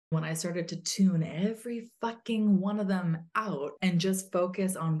When I started to tune every fucking one of them out and just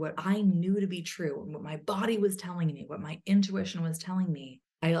focus on what I knew to be true, and what my body was telling me, what my intuition was telling me,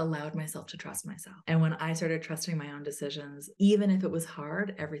 I allowed myself to trust myself. And when I started trusting my own decisions, even if it was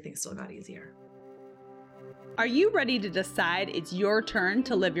hard, everything still got easier. Are you ready to decide it's your turn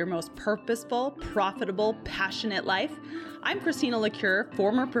to live your most purposeful, profitable, passionate life? I'm Christina LaCure,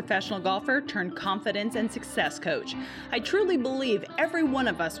 former professional golfer turned confidence and success coach. I truly believe every one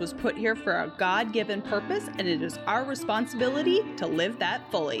of us was put here for a God-given purpose, and it is our responsibility to live that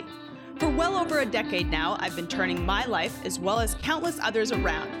fully. For well over a decade now, I've been turning my life, as well as countless others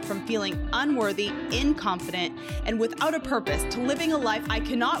around, from feeling unworthy, inconfident, and without a purpose to living a life I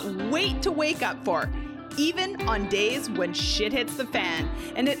cannot wait to wake up for, even on days when shit hits the fan.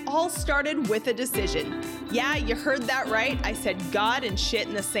 And it all started with a decision. Yeah, you heard that right. I said God and shit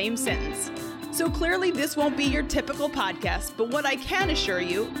in the same sentence. So clearly this won't be your typical podcast, but what I can assure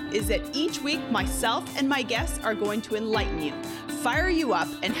you is that each week myself and my guests are going to enlighten you, fire you up,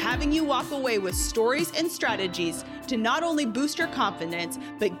 and having you walk away with stories and strategies to not only boost your confidence,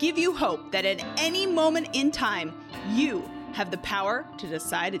 but give you hope that at any moment in time, you have the power to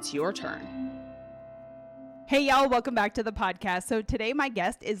decide it's your turn. Hey y'all, welcome back to the podcast. So today my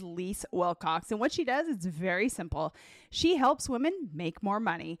guest is Leisse Wilcox, and what she does is very simple. She helps women make more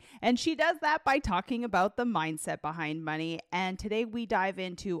money, and she does that by talking about the mindset behind money. And today we dive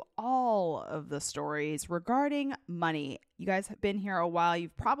into all of the stories regarding money. You guys have been here a while.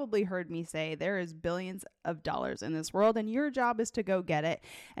 You've probably heard me say there is billions of dollars in this world, and your job is to go get it.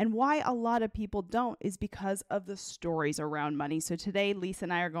 And why a lot of people don't is because of the stories around money. So today, Leisse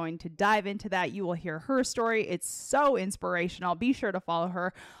and I are going to dive into that. You will hear her story. It's so inspirational. Be sure to follow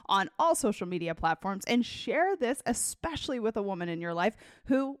her on all social media platforms and share this, especially with a woman in your life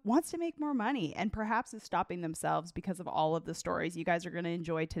who wants to make more money and perhaps is stopping themselves because of all of the stories. You guys are going to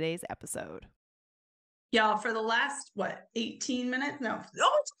enjoy today's episode. Y'all, for the last, 18 minutes? No,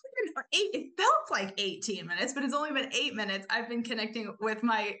 it's been 8. It felt like 18 minutes, but it's only been 8 minutes. I've been connecting with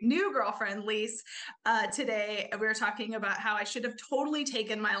my new girlfriend, Leisse. Today, we were talking about how I should have totally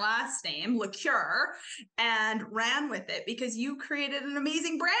taken my last name, LaCure, and ran with it because you created an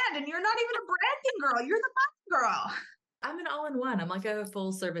amazing brand, and you're not even a branding girl. You're the money girl. I'm an all-in-one. I'm like a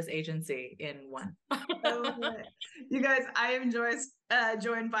full-service agency in one. You guys, I am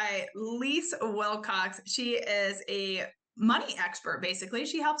joined by Leisse Wilcox. She is a money expert, basically.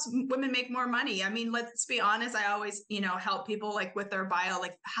 She helps women make more money. I mean, let's be honest. I always, help people like with their bio,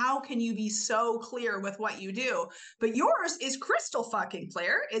 like how can you be so clear with what you do? But yours is crystal fucking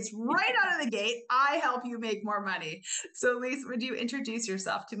clear. It's right out of the gate. I help you make more money. So Leisse, would you introduce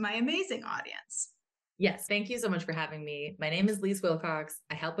yourself to my amazing audience? Yes, thank you so much for having me. My name is Leisse Wilcox.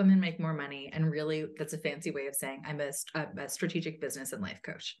 I help women make more money. And really, that's a fancy way of saying I'm a strategic business and life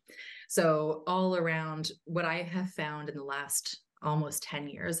coach. So all around what I have found in the last almost 10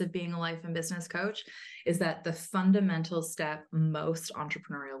 years of being a life and business coach is that the fundamental step most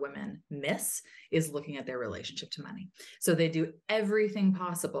entrepreneurial women miss is looking at their relationship to money. So they do everything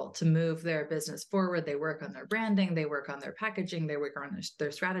possible to move their business forward. They work on their branding, they work on their packaging, they work on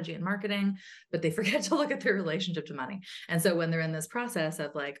their strategy and marketing, but they forget to look at their relationship to money. And so when they're in this process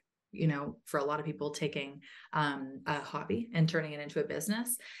of like, for a lot of people taking a hobby and turning it into a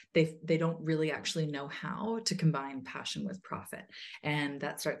business, they don't really actually know how to combine passion with profit. And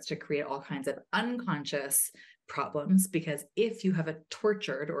that starts to create all kinds of unconscious problems, because if you have a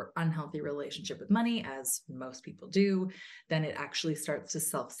tortured or unhealthy relationship with money, as most people do, then it actually starts to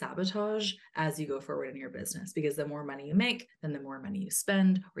self-sabotage as you go forward in your business, because the more money you make, then the more money you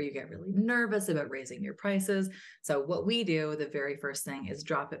spend, or you get really nervous about raising your prices. So what we do, the very first thing is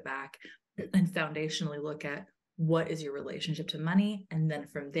drop it back and foundationally look at what is your relationship to money. And then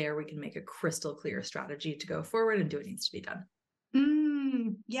from there, we can make a crystal clear strategy to go forward and do what needs to be done.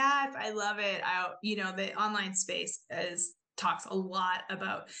 Yes, I love it. The online space talks a lot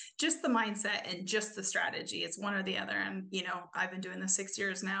about just the mindset and just the strategy. It's one or the other. And, I've been doing this 6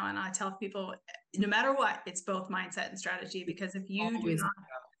 years now, and I tell people, no matter what, it's both mindset and strategy, because if you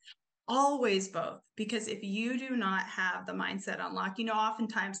always both, because if you do not have the mindset unlocked,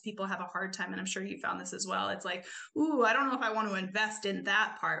 oftentimes people have a hard time, and I'm sure you found this as well. It's like, ooh, I don't know if I want to invest in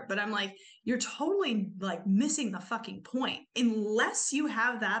that part, but I'm like, you're totally like missing the fucking point. Unless you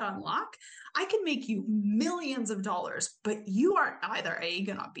have that unlock, I can make you millions of dollars, but you aren't either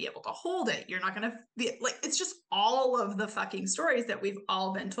going to be able to hold it. You're not going to be like, it's just all of the fucking stories that we've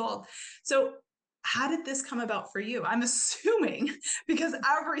all been told. So how did this come about for you? I'm assuming because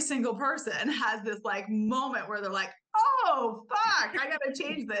every single person has this like moment where they're like, oh, fuck, I got to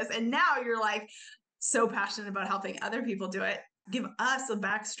change this. And now you're like so passionate about helping other people do it. give us a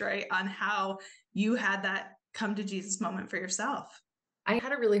backstory on how you had that come to Jesus moment for yourself. I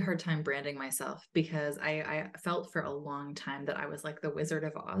had a really hard time branding myself because I felt for a long time that I was like the Wizard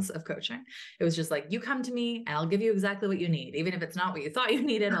of Oz of coaching. It was just like, you come to me, I'll give you exactly what you need. Even if it's not what you thought you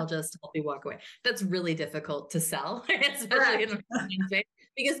needed, I'll just help you walk away. That's really difficult to sell, especially in a space,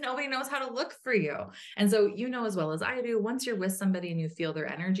 because nobody knows how to look for you. And so, you know, as well as I do, once you're with somebody and you feel their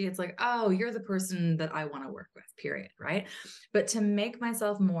energy, it's like, oh, you're the person that I want to work with, period. Right. But to make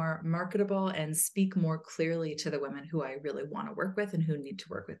myself more marketable and speak more clearly to the women who I really want to work with and who need to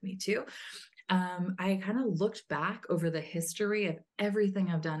work with me too, I kind of looked back over the history of everything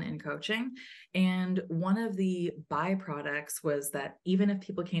I've done in coaching. And one of the byproducts was that even if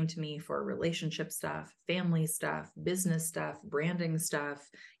people came to me for relationship stuff, family stuff, business stuff, branding stuff,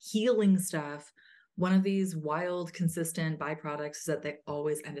 healing stuff, one of these wild, consistent byproducts is that they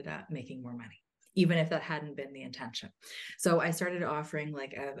always ended up making more money, even if that hadn't been the intention. So I started offering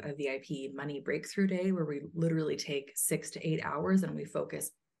like a VIP money breakthrough day where we literally take 6 to 8 hours and we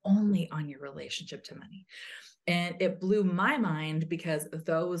focus only on your relationship to money. And it blew my mind because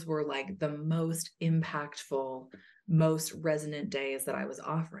those were like the most impactful, most resonant days that I was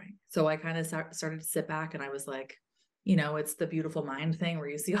offering. So I kind of started to sit back and I was like, you know, it's the beautiful mind thing where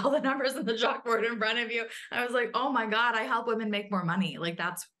you see all the numbers in the chalkboard in front of you. I was like, oh my God, I help women make more money. Like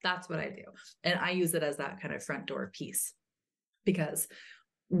that's what I do. And I use it as that kind of front door piece, because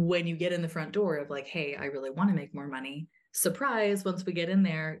when you get in the front door of like, hey, I really want to make more money, surprise, once we get in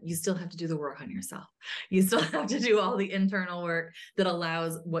there, you still have to do the work on yourself. You still have to do all the internal work that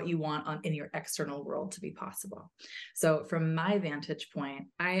allows what you want in your external world to be possible. So from my vantage point,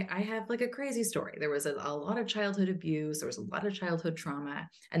 I have like a crazy story. There was a lot of childhood abuse. There was a lot of childhood trauma.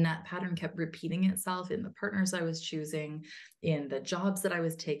 And that pattern kept repeating itself in the partners I was choosing, in the jobs that I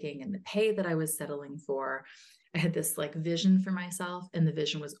was taking, and the pay that I was settling for. I had this like vision for myself, and the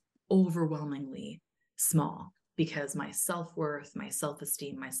vision was overwhelmingly small, because my self-worth, my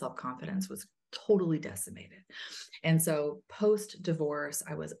self-esteem, my self-confidence was totally decimated. And so post-divorce,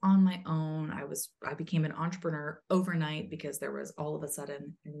 I was on my own. I became an entrepreneur overnight because there was all of a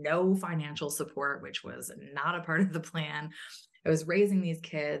sudden no financial support, which was not a part of the plan. I was raising these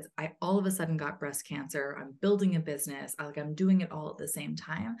kids. I all of a sudden got breast cancer. I'm building a business. I'm doing it all at the same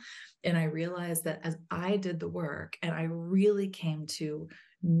time. And I realized that as I did the work and I really came to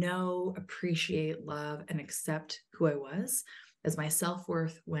know, appreciate, love, and accept who I was, as my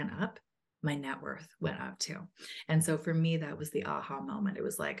self-worth went up, my net worth went up too. And so for me, that was the aha moment. It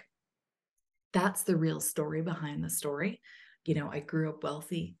was like, that's the real story behind the story. You know, I grew up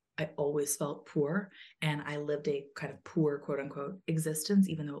wealthy. I always felt poor, and I lived a kind of poor, quote unquote, existence,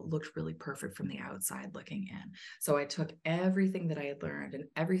 even though it looked really perfect from the outside looking in. So I took everything that I had learned and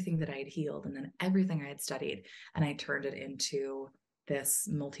everything that I had healed and then everything I had studied, and I turned it into this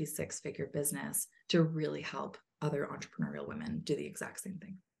multi-6-figure business to really help other entrepreneurial women do the exact same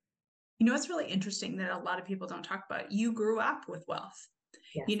thing. You know, it's really interesting that a lot of people don't talk about. You grew up with wealth.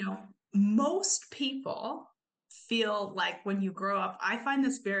 Yes. You know, most people feel like when you grow up, I find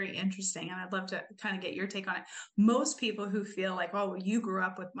this very interesting, and I'd love to kind of get your take on it. Most people who feel like, oh, well, you grew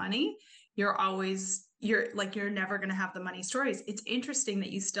up with money, you're never going to have the money stories. It's interesting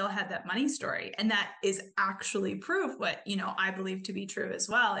that you still had that money story. And that is actually proof what, you know, I believe to be true as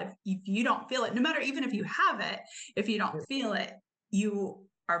well. If you don't feel it, no matter, even if you have it, if you don't feel it, you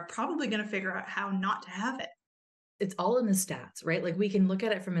are probably going to figure out how not to have it. It's all in the stats, right? Like we can look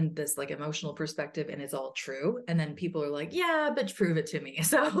at it from this like emotional perspective and it's all true. And then people are like, yeah, but prove it to me.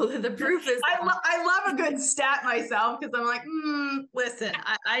 So the proof is, I love a good stat myself, because I'm like, listen,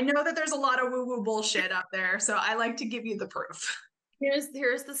 I know that there's a lot of woo-woo bullshit out there. So I like to give you the proof. Here's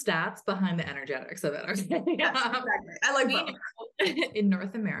the stats behind the energetics of it. Okay? Yes, exactly. I like both. In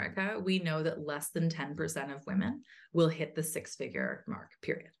North America, we know that less than 10% of women will hit the 6-figure mark,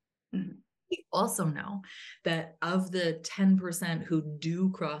 period. Mm-hmm. We also know that of the 10% who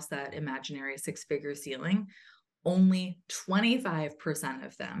do cross that imaginary 6-figure ceiling, only 25%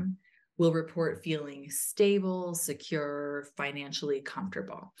 of them will report feeling stable, secure, financially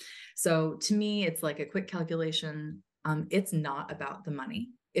comfortable. So to me, it's like a quick calculation. It's not about the money.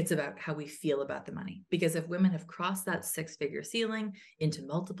 It's about how we feel about the money. Because if women have crossed that 6-figure ceiling into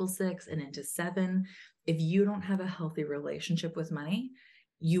multiple 6 and into 7, if you don't have a healthy relationship with money,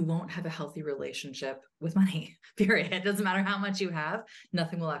 you won't have a healthy relationship with money, period. It doesn't matter how much you have,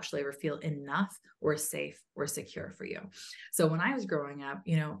 nothing will actually ever feel enough or safe or secure for you. So when I was growing up,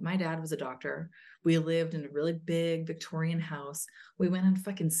 you know, my dad was a doctor. We lived in a really big Victorian house. We went on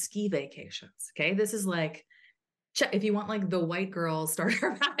fucking ski vacations. Okay. This is like, if you want like the white girl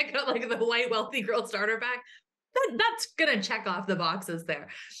starter pack, like the white wealthy girl starter pack, that's going to check off the boxes there.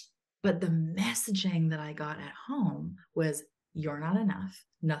 But the messaging that I got at home was, you're not enough.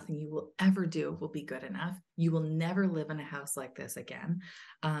 Nothing you will ever do will be good enough. You will never live in a house like this again.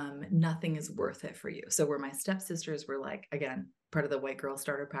 Nothing is worth it for you. So where my stepsisters were like, again, part of the white girl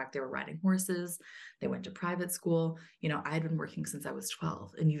starter pack, they were riding horses. They went to private school. You know, I'd been working since I was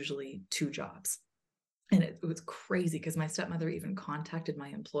 12 and usually 2 jobs. And it was crazy because my stepmother even contacted my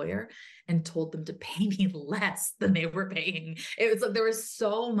employer and told them to pay me less than they were paying. It was like there was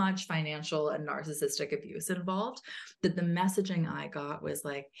so much financial and narcissistic abuse involved that the messaging I got was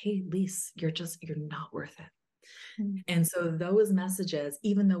like, hey, Leisse, you're not worth it. Mm-hmm. And so those messages,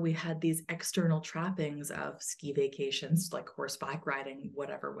 even though we had these external trappings of ski vacations, like horseback riding,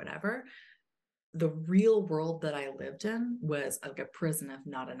 whatever, the real world that I lived in was like a prison of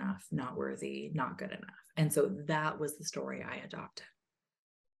not enough, not worthy, not good enough. And so that was the story I adopted.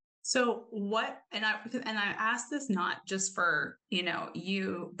 So and I asked this not just for,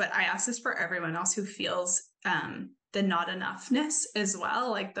 you, but I asked this for everyone else who feels, the not enoughness as well,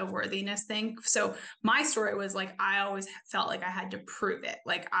 like the worthiness thing. So my story was like, I always felt like I had to prove it.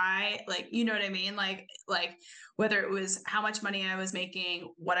 You know what I mean? Like whether it was how much money I was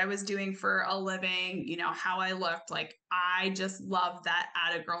making, what I was doing for a living, how I looked, like, I just love that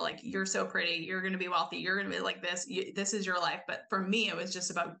atta girl. Like, you're so pretty, you're going to be wealthy, you're going to be like this, this is your life. But for me, it was just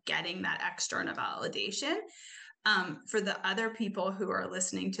about getting that external validation. For the other people who are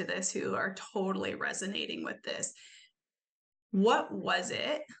listening to this, who are totally resonating with this, what was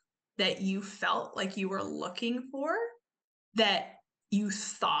it that you felt like you were looking for that you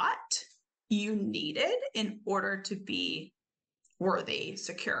thought you needed in order to be worthy,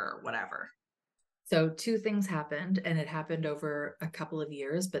 secure, whatever? So 2 things happened, and it happened over a couple of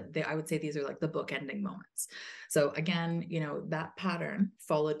years, but I would say these are like the bookending moments. So again, that pattern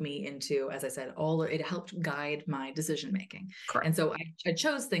followed me into, as I said, it helped guide my decision-making. Correct. And so I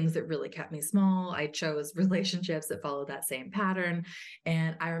chose things that really kept me small. I chose relationships that followed that same pattern.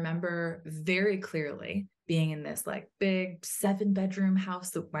 And I remember very clearly being in this like big 7-bedroom house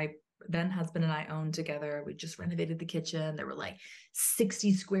that my then husband and I owned together. We just renovated the kitchen. There were like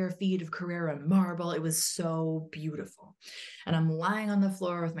 60 square feet of Carrara marble. It was so beautiful. And I'm lying on the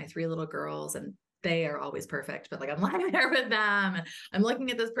floor with my 3 little girls, and they are always perfect, but like I'm lying there with them, and I'm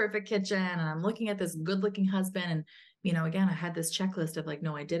looking at this perfect kitchen, and I'm looking at this good looking husband. And, again, I had this checklist of like,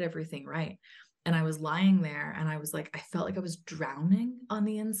 no, I did everything right. And I was lying there, and I was like, I felt like I was drowning on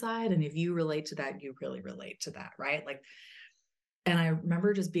the inside. And if you relate to that, you really relate to that, right? And I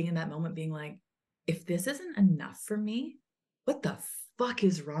remember just being in that moment being like, if this isn't enough for me, what the fuck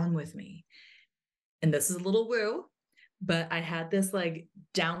is wrong with me? And this is a little woo, but I had this like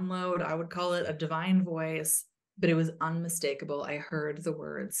download, I would call it a divine voice, but it was unmistakable. I heard the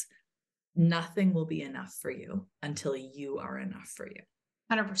words, nothing will be enough for you until you are enough for you.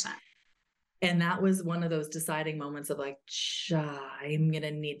 100%. And that was one of those deciding moments of like, I'm going to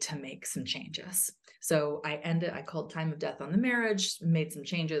need to make some changes. So I called time of death on the marriage, made some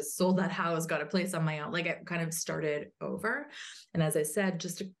changes, sold that house, got a place on my own. Like, it kind of started over. And as I said,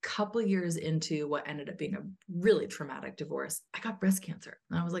 just a couple years into what ended up being a really traumatic divorce, I got breast cancer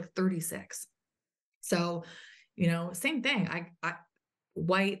and I was like 36. So, same thing. I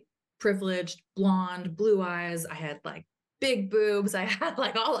white, privileged, blonde, blue eyes. I had like big boobs. I had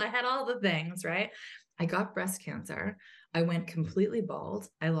all the things, right? I got breast cancer. I went completely bald.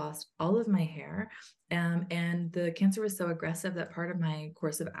 I lost all of my hair. And the cancer was so aggressive that part of my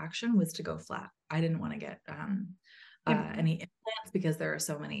course of action was to go flat. I didn't want to get any implants because there are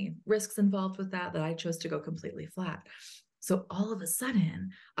so many risks involved with that I chose to go completely flat. So all of a sudden,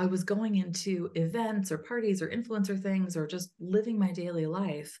 I was going into events or parties or influencer things or just living my daily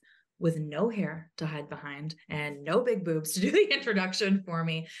life with no hair to hide behind and no big boobs to do the introduction for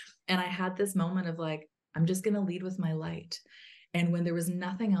me. And I had this moment of like, I'm just going to lead with my light. And when there was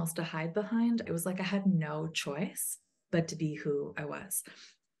nothing else to hide behind, it was like I had no choice but to be who I was.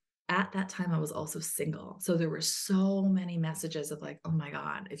 At that time, I was also single. So there were so many messages of like, oh my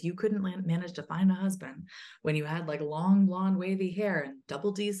God, if you couldn't manage to find a husband when you had like long, blonde, wavy hair and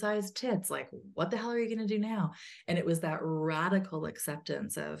double D sized tits, like, what the hell are you going to do now? And it was that radical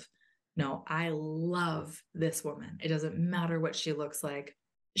acceptance of, no, I love this woman. It doesn't matter what she looks like.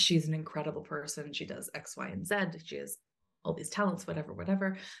 She's an incredible person. She does X, Y, and Z. She has all these talents,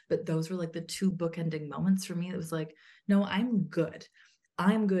 whatever. But those were like the 2 bookending moments for me. It was like, no, I'm good.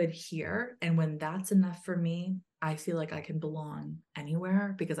 I'm good here. And when that's enough for me, I feel like I can belong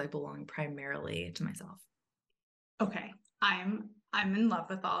anywhere because I belong primarily to myself. Okay. I'm I'm in love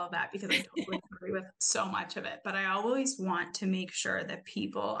with all of that because I totally agree with so much of it. But I always want to make sure that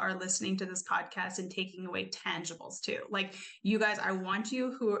people are listening to this podcast and taking away tangibles too. Like you guys, I want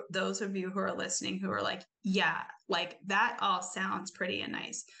you those of you who are listening who are like, yeah, like that all sounds pretty and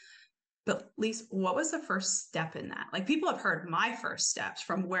nice. But Leisse, what was the first step in that? Like people have heard my first steps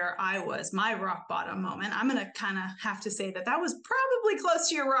from where I was, my rock bottom moment. I'm going to kind of have to say that was probably close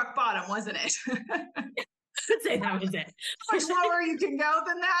to your rock bottom, wasn't it? I'd say that was it. Much lower you can go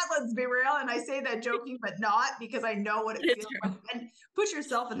than that, let's be real. And I say that joking, but not, because I know what it feels like. And put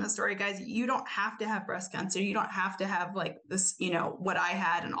yourself in the story, guys. You don't have to have breast cancer. You don't have to have like this, what I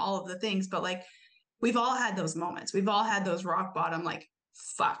had and all of the things, but like we've all had those moments. We've all had those rock bottom, like,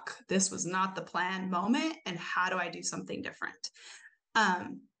 fuck, this was not the plan moment. And how do I do something different?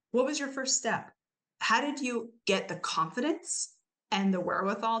 What was your first step? How did you get the confidence and the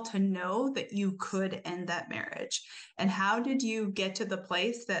wherewithal to know that you could end that marriage? And how did you get to the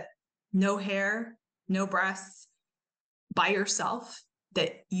place that no hair, no breasts, by yourself,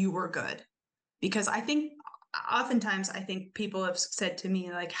 that you were good? Because I think oftentimes people have said to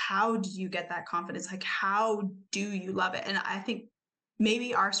me, like, how do you get that confidence? Like, how do you love it? And I think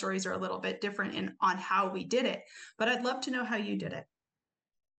maybe our stories are a little bit different on how we did it, but I'd love to know how you did it.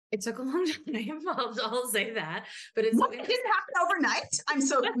 It took a long time. I'll say that, but it didn't happen overnight. I'm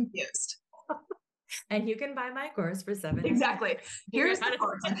so confused. And you can buy my course for $7. Exactly. Here's the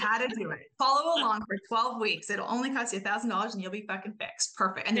course on how to do it. Follow along for 12 weeks. It'll only cost you $1,000 and you'll be fucking fixed.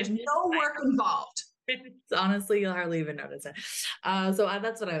 Perfect. And there's no work involved. It's honestly, you'll hardly even notice it. That's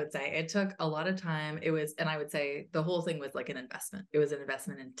what I would say. It took a lot of time. And I would say the whole thing was like an investment. It was an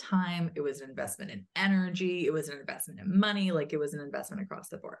investment in time. It was an investment in energy. It was an investment in money. Like it was an investment across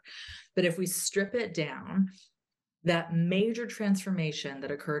the board. But if we strip it down, that major transformation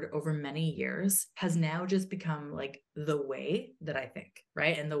that occurred over many years has now just become like the way that I think,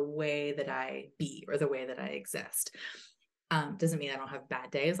 right? And the way that I be, or the way that I exist. Doesn't mean I don't have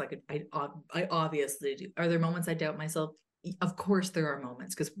bad days. Like I obviously do. Are there moments I doubt myself? Of course there are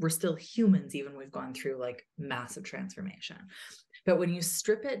moments, because we're still humans, even we've gone through like massive transformation. But when you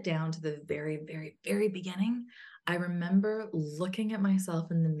strip it down to the very, very, very beginning, I remember looking at myself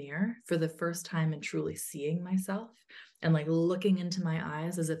in the mirror for the first time and truly seeing myself and like looking into my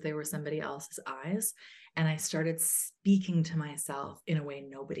eyes as if they were somebody else's eyes. And I started speaking to myself in a way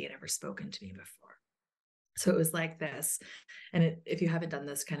nobody had ever spoken to me before. So it was like this. And if you haven't done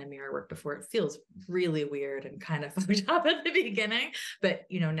this kind of mirror work before, it feels really weird and kind of fucked up at the beginning. But,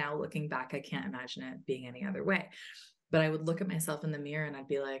 now looking back, I can't imagine it being any other way. But I would look at myself in the mirror and I'd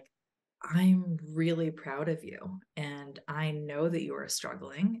be like, I'm really proud of you. And I know that you are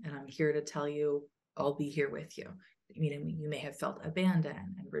struggling. And I'm here to tell you, I'll be here with you. You may have felt abandoned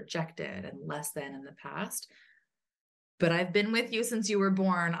and rejected and less than in the past, but I've been with you since you were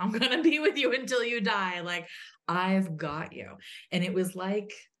born. I'm going to be with you until you die. Like, I've got you. And it was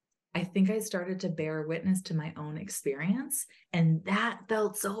like, I think I started to bear witness to my own experience. And that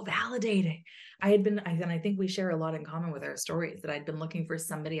felt so validating. And I think we share a lot in common with our stories, that I'd been looking for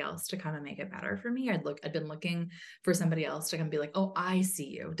somebody else to come and make it better for me. I'd been looking for somebody else to come and be like, oh, I see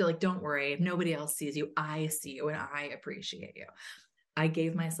you. Like, don't worry. If nobody else sees you, I see you and I appreciate you. I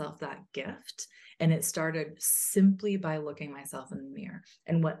gave myself that gift, and it started simply by looking myself in the mirror.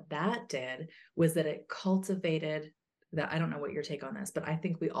 And what that did was that it cultivated that. I don't know what your take on this, but I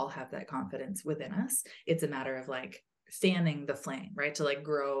think we all have that confidence within us. It's a matter of like fanning the flame, right? To like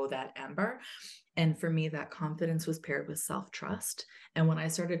grow that ember. And for me, that confidence was paired with self-trust. And when I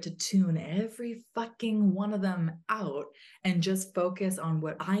started to tune every fucking one of them out and just focus on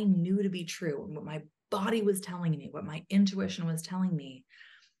what I knew to be true and what my body was telling me, what my intuition was telling me,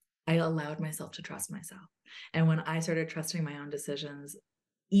 I allowed myself to trust myself. And when I started trusting my own decisions,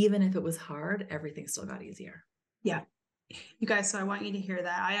 even if it was hard, everything still got easier. Yeah. You guys, so I want you to hear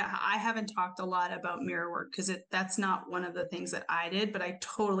that. I haven't talked a lot about mirror work because that's not one of the things that I did, but I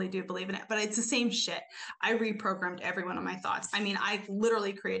totally do believe in it. But it's the same shit. I reprogrammed every one of my thoughts. I mean, I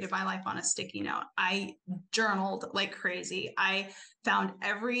literally created my life on a sticky note. I journaled like crazy. I found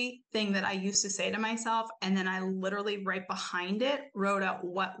everything that I used to say to myself. And then I literally right behind it wrote out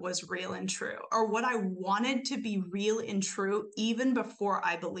what was real and true, or what I wanted to be real and true even before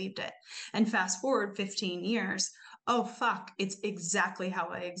I believed it. And fast forward 15 years, oh, fuck, it's exactly how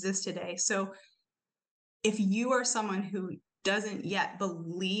I exist today. So if you are someone who doesn't yet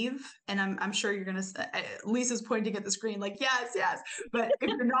believe, and I'm sure you're going to, Lisa's pointing at the screen like, yes. But if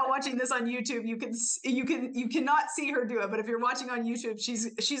you're not watching this on YouTube, you cannot see her do it. But if you're watching on YouTube,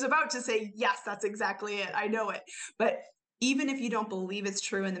 she's about to say, yes, that's exactly it. I know it. But even if you don't believe it's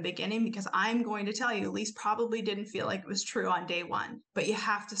true in the beginning, because I'm going to tell you, Leisse probably didn't feel like it was true on day one, but you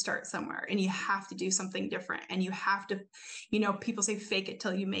have to start somewhere and you have to do something different. And you have to, people say fake it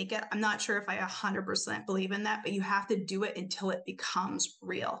till you make it. I'm not sure if I 100% believe in that, but you have to do it until it becomes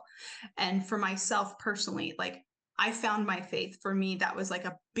real. And for myself personally, like, I found my faith. For me, that was like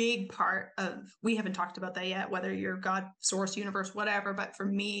a big part of, we haven't talked about that yet, whether you're God, source, universe, whatever. But for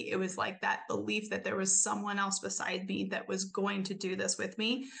me, it was like that belief that there was someone else beside me that was going to do this with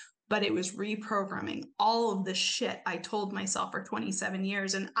me. But it was reprogramming all of the shit I told myself for 27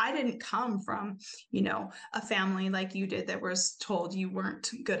 years. And I didn't come from, a family like you did that was told you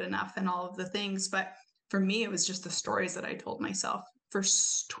weren't good enough and all of the things. But for me, it was just the stories that I told myself for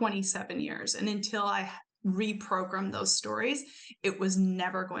 27 years. And until I reprogram those stories, it was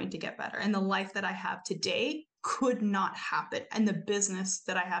never going to get better. And the life that I have today could not happen. And the business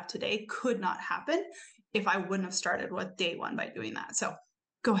that I have today could not happen if I wouldn't have started with day one by doing that. So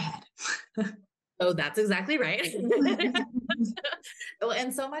go ahead. Oh, that's exactly right. Well,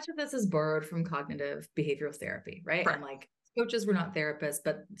 and so much of this is borrowed from cognitive behavioral therapy, right? Right. And like coaches, we're not therapists,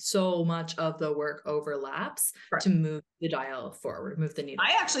 but so much of the work overlaps Right. to move the dial forward, move the needle.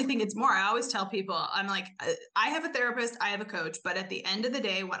 I actually think it's more. I always tell people, I'm like, I have a therapist, I have a coach, but at the end of the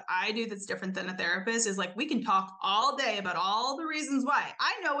day, what I do that's different than a therapist is like, we can talk all day about all the reasons why.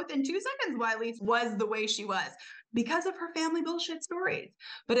 I know within 2 seconds why Leisse was the way she was because of her family bullshit stories.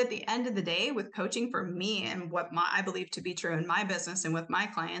 But at the end of the day, with coaching for me and what I believe to be true in my business and with my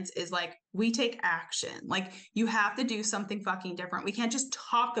clients is like, we take action. Like, you have to do something fucking different. We can't just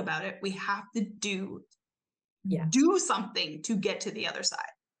talk about it. We have to do something to get to the other side.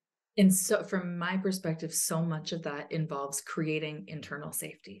 And so from my perspective, so much of that involves creating internal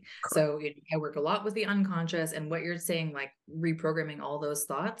safety. So I work a lot with the unconscious, and what you're saying, like reprogramming all those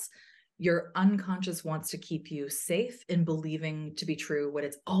thoughts, your unconscious wants to keep you safe in believing to be true what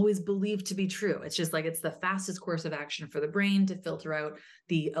it's always believed to be true. It's just like, it's the fastest course of action for the brain to filter out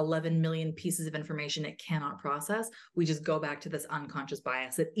the 11 million pieces of information it cannot process. We just go back to this unconscious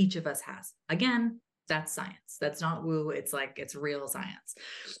bias that each of us has. Again, that's science. That's not woo. It's like, it's real science.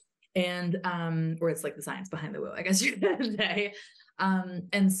 And, or it's like the science behind the woo, I guess you could say.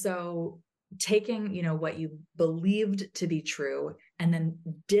 And so taking, what you believed to be true and then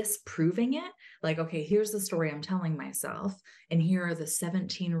disproving it, like, okay, here's the story I'm telling myself, and here are the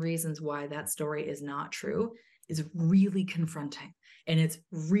 17 reasons why that story is not true, is really confronting. And it's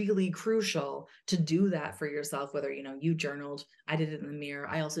really crucial to do that for yourself, whether, you journaled. I did it in the mirror.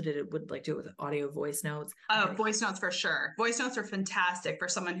 I also do it with audio voice notes. Oh, voice notes for sure. Voice notes are fantastic for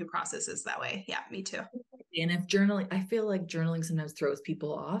someone who processes that way. Yeah, me too. And if journaling, I feel like journaling sometimes throws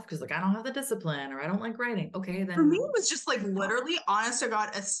people off because like, I don't have the discipline or I don't like writing. Okay, then. For me, it was just like literally, honest to God,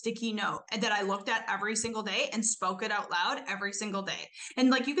 a sticky note that I looked at every single day and spoke it out loud every single day. And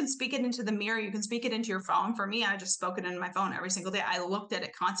like, you can speak it into the mirror, you can speak it into your phone. For me, I just spoke it into my phone every single day. I looked at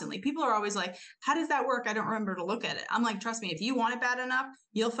it constantly. People are always like, how does that work? I don't remember to look at it. I'm like, trust me, if you want it bad enough,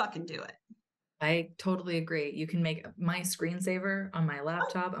 you'll fucking do it. I totally agree. You can make my screensaver on my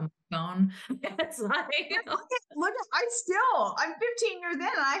laptop, on my phone. It's like, I'm 15 years in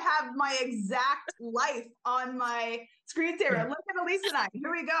and I have my exact life on my screensaver. Yeah. Look at Elise and I.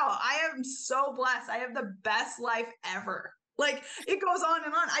 Here we go. I am so blessed. I have the best life ever. Like, it goes on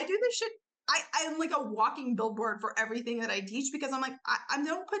and on. I do this shit. I'm like a walking billboard for everything that I teach because I'm like, I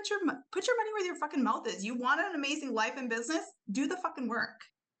don't put your money where your fucking mouth is. You want an amazing life and business? Do the fucking work.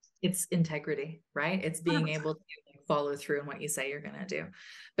 It's integrity, right? It's being 100%. Able to follow through on what you say you're going to do.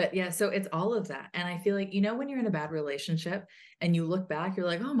 But yeah, so it's all of that. And I feel like, when you're in a bad relationship and you look back, you're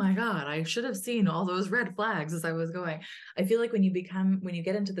like, oh my God, I should have seen all those red flags as I was going. I feel like when you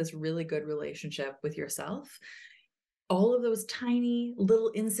get into this really good relationship with yourself, all of those tiny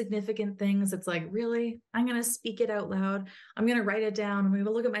little insignificant things, it's like, really, I'm going to speak it out loud. I'm going to write it down. I'm going to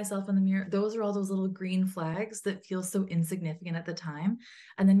look at myself in the mirror. Those are all those little green flags that feel so insignificant at the time.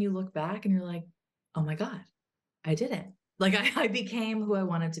 And then you look back and you're like, oh my God, I did it. Like I became who I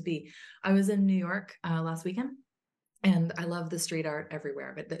wanted to be. I was in New York last weekend and I love the street art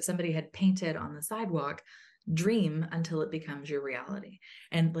everywhere, but somebody had painted on the sidewalk, dream until it becomes your reality.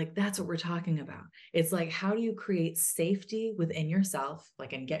 And like, that's what we're talking about. It's like, how do you create safety within yourself,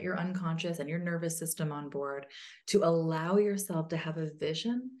 like, and get your unconscious and your nervous system on board to allow yourself to have a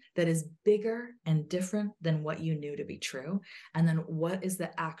vision that is bigger and different than what you knew to be true. And then what is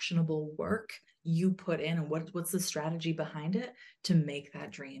the actionable work you put in, and what's the strategy behind it to make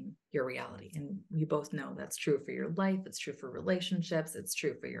that dream your reality? And we both know that's true for your life. It's true for relationships. It's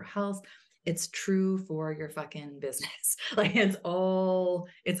true for your health. it's true for your fucking business. Like it's all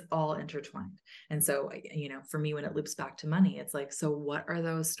intertwined. And so, for me, when it loops back to money, it's like, so what are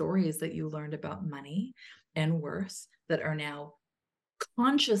those stories that you learned about money and worth that are now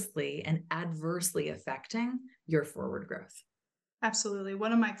consciously and adversely affecting your forward growth? Absolutely.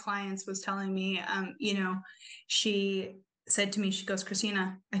 One of my clients was telling me, she said to me, she goes,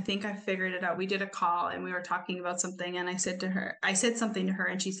 Christina, I think I figured it out. We did a call and we were talking about something. And I said something to her,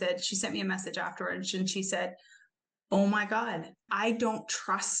 and she sent me a message afterwards. And she said, oh my God, I don't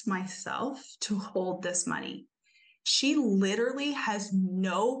trust myself to hold this money. She literally has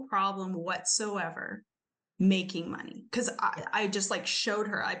no problem whatsoever making money, because I just like showed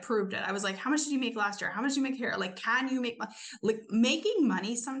her, I proved it. I was like, how much did you make last year? How much did you make here? Like, can you make money? Like, making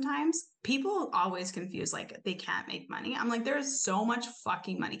money, sometimes people always confuse, like they can't make money. I'm like, there's so much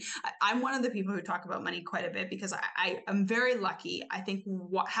fucking money. I'm one of the people who talk about money quite a bit because I am very lucky. I think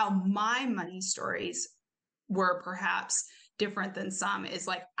how my money stories were perhaps different than some is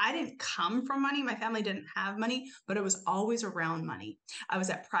like, I didn't come from money. My family didn't have money, but it was always around money. I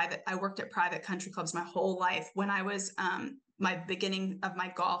worked at private country clubs my whole life. When I was, my beginning of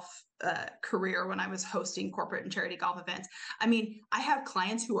my golf career, when I was hosting corporate and charity golf events. I mean, I have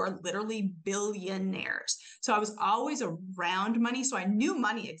clients who are literally billionaires. So I was always around money. So I knew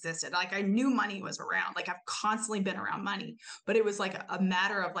money existed. Like, I knew money was around. Like, I've constantly been around money, but it was like a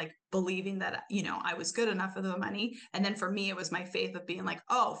matter of like believing that, I was good enough for the money. And then for me, it was my faith of being like,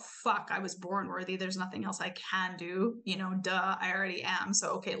 oh, fuck, I was born worthy. There's nothing else I can do. Duh, I already am.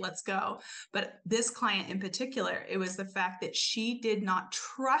 So, okay, let's go. But this client in particular, it was the fact that she did not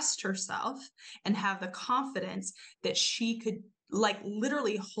trust herself and have the confidence that she could like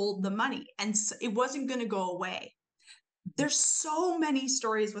literally hold the money, and it wasn't going to go away. There's so many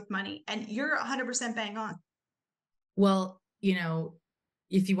stories with money, and you're 100% bang on. Well,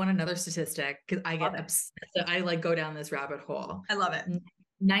 if you want another statistic, because I get obsessed, I like go down this rabbit hole. I love it.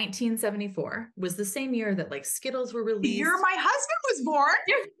 1974 was the same year that like Skittles were released. My husband was born.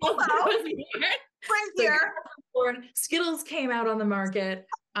 Right here. Skittles came out on the market.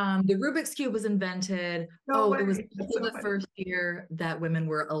 The Rubik's Cube was invented. It was the first year that women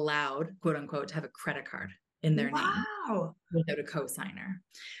were allowed, quote unquote, to have a credit card in their name without a cosigner.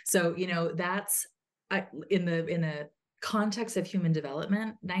 So, that's in the context of human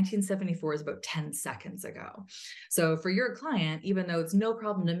development, 1974 is about 10 seconds ago. So for your client, even though it's no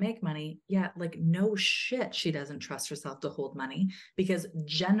problem to make money, like no shit, she doesn't trust herself to hold money, because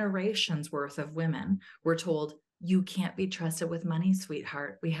generations worth of women were told, you can't be trusted with money,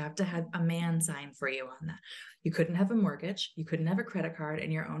 sweetheart. We have to have a man sign for you on that. You couldn't have a mortgage. You couldn't have a credit card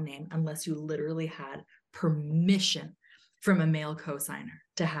in your own name unless you literally had permission from a male cosigner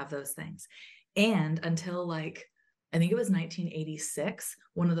to have those things. And until I think it was 1986,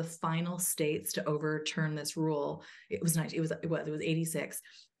 one of the final states to overturn this rule. It was 86,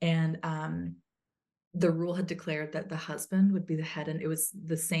 and the rule had declared that the husband would be the head, and it was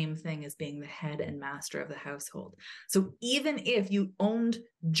the same thing as being the head and master of the household. So even if you owned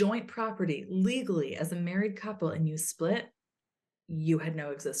joint property legally as a married couple and you split, you had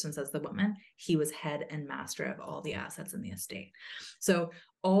no existence as the woman. He was head and master of all the assets in the estate. So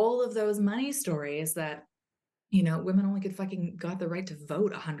all of those money stories that women only got the right to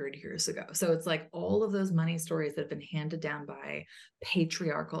vote 100 years ago. So it's like all of those money stories that have been handed down by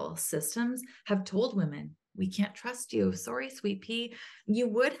patriarchal systems have told women, we can't trust you. Sorry, sweet pea. You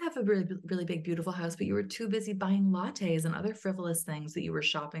would have a really, really big, beautiful house, but you were too busy buying lattes and other frivolous things that you were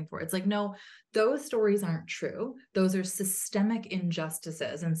shopping for. It's like, no, those stories aren't true. Those are systemic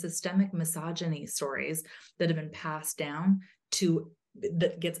injustices and systemic misogyny stories that have been passed down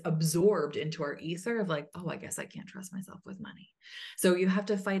that gets absorbed into our ether of like, oh, I guess I can't trust myself with money. So you have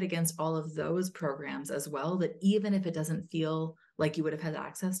to fight against all of those programs as well, that even if it doesn't feel like you would have had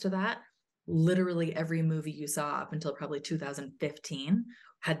access to that, literally every movie you saw up until probably 2015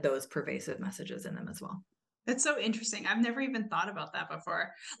 had those pervasive messages in them as well. That's so interesting. I've never even thought about that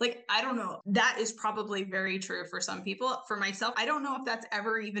before. Like, I don't know. That is probably very true for some people. For myself, I don't know if that's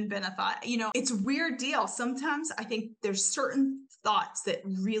ever even been a thought. It's a weird deal. Sometimes I think there's certain thoughts that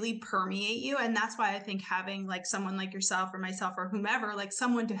really permeate you. And that's why I think having like someone like yourself or myself or whomever, like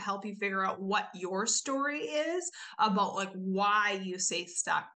someone to help you figure out what your story is about, like why you say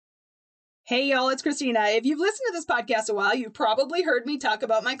stuff. Hey y'all, it's Christina. If you've listened to this podcast a while, you've probably heard me talk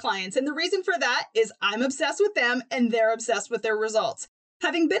about my clients. And the reason for that is I'm obsessed with them and they're obsessed with their results.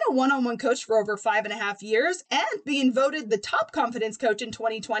 Having been a one-on-one coach for over 5.5 years and being voted the top confidence coach in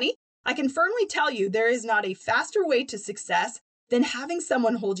 2020, I can firmly tell you there is not a faster way to success than having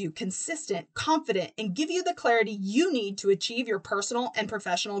someone hold you consistent, confident, and give you the clarity you need to achieve your personal and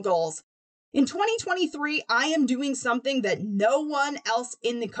professional goals. In 2023, I am doing something that no one else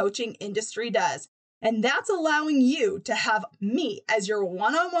in the coaching industry does. And that's allowing you to have me as your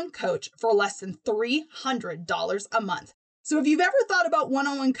one-on-one coach for less than $300 a month. So if you've ever thought about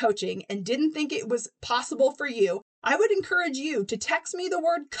one-on-one coaching and didn't think it was possible for you, I would encourage you to text me the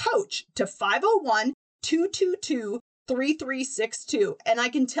word coach to 501-222-3362. And I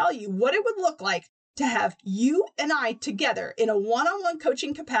can tell you what it would look like to have you and I together in a one-on-one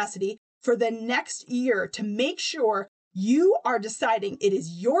coaching capacity for the next year to make sure you are deciding it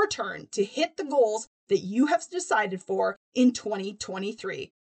is your turn to hit the goals that you have decided for in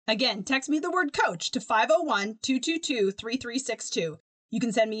 2023. Again, text me the word coach to 501-222-3362. You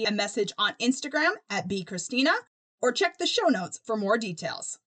can send me a message on Instagram at bchristina or check the show notes for more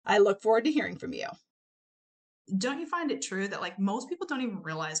details. I look forward to hearing from you. Don't you find it true that like most people don't even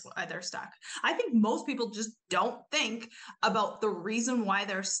realize why they're stuck? I think most people just don't think about the reason why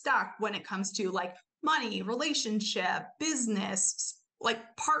they're stuck when it comes to like money, relationship, business, like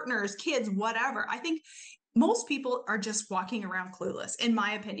partners, kids, whatever. I think most people are just walking around clueless, in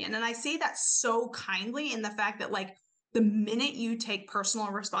my opinion. And I say that so kindly in the fact that like the minute you take personal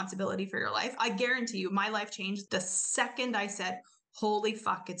responsibility for your life, I guarantee you my life changed the second I said, holy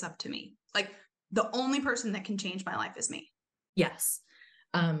fuck, it's up to me. Like the only person that can change my life is me. Yes.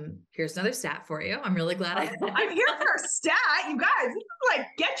 Here's another stat for you. I'm really glad I'm here for a stat. You guys, this is like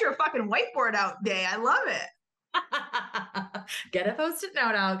get your fucking whiteboard out day. I love it. Get a Post-it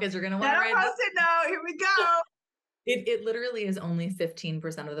note out because you're going to want to write Post-it note. Here we go. It literally is only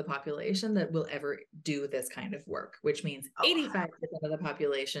 15% of the population that will ever do this kind of work, which means 85% of the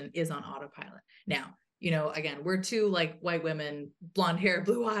population is on autopilot. Now, again, we're two like white women, blonde hair,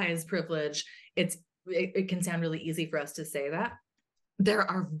 blue eyes, privilege. It can sound really easy for us to say that. There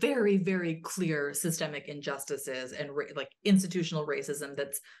are very, very clear systemic injustices and like institutional racism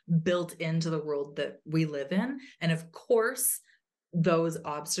that's built into the world that we live in. And of course, those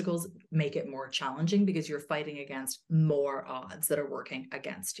obstacles make it more challenging because you're fighting against more odds that are working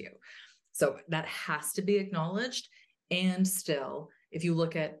against you. So that has to be acknowledged. And still, if you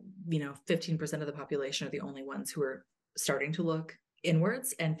look at, 15% of the population are the only ones who are starting to look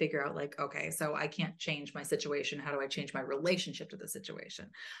inwards and figure out like, okay, so I can't change my situation. How do I change my relationship to the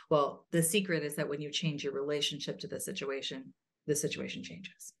situation? Well, the secret is that when you change your relationship to the situation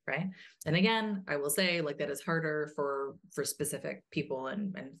changes, right? And again, I will say like that is harder for specific people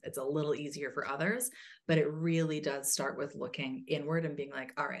and it's a little easier for others, but it really does start with looking inward and being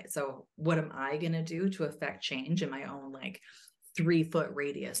like, all right, so what am I going to do to affect change in my own like 3-foot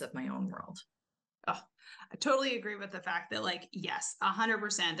radius of my own world? Oh, I totally agree with the fact that like, yes,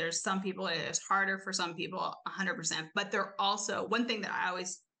 100%. There's some people, it is harder for some people, 100%. But they're also, one thing that I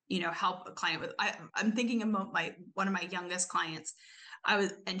always, help a client with, I'm thinking about one of my youngest clients.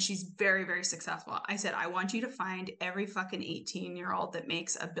 And she's very, very successful. I said, I want you to find every fucking 18-year-old that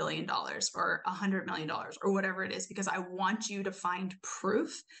makes $1 billion or $100 million or whatever it is, because I want you to find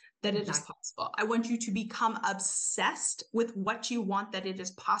proof that it is possible. I want you to become obsessed with what you want, that it is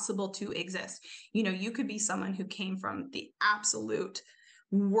possible to exist. You could be someone who came from the absolute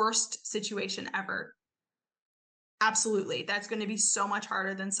worst situation ever. Absolutely. That's going to be so much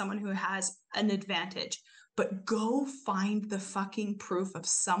harder than someone who has an advantage. But go find the fucking proof of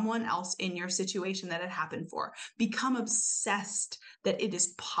someone else in your situation that it happened for. Become obsessed that it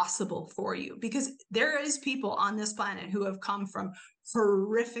is possible for you, because there is people on this planet who have come from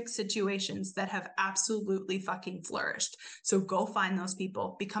horrific situations that have absolutely fucking flourished. So go find those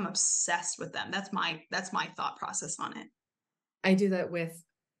people, become obsessed with them. That's my thought process on it. I do that with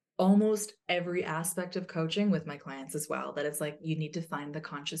almost every aspect of coaching with my clients as well, that it's like, you need to find the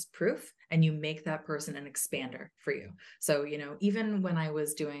conscious proof and you make that person an expander for you. So, even when I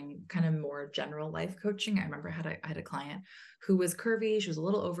was doing kind of more general life coaching, I remember I had a client who was curvy. She was a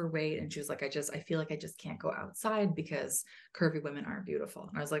little overweight. And she was like, I feel like I just can't go outside because curvy women aren't beautiful.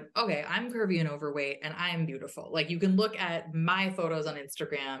 And I was like, okay, I'm curvy and overweight and I'm beautiful. Like you can look at my photos on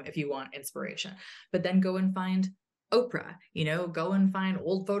Instagram if you want inspiration, but then go and find Oprah, go and find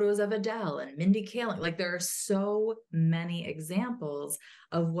old photos of Adele and Mindy Kaling. Like there are so many examples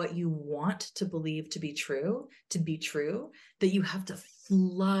of what you want to believe to be true, that you have to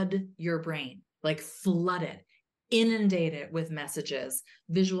flood your brain, like flood it, inundate it with messages,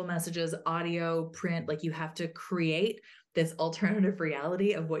 visual messages, audio, print. Like you have to create this alternative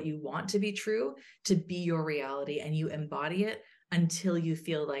reality of what you want to be true to be your reality, and you embody it until you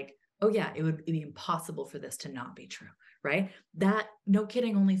feel like, oh yeah, it would be impossible for this to not be true, right? That, no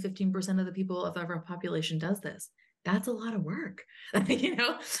kidding, only 15% of the people of our population does this. that's a lot of work.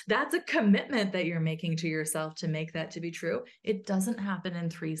 That's a commitment that you're making to yourself to make that to be true. It doesn't happen in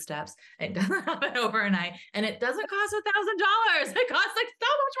 3 steps. It doesn't happen overnight, and it doesn't cost $1,000. It costs like so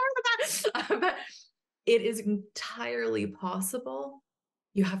much more than that. But it is entirely possible.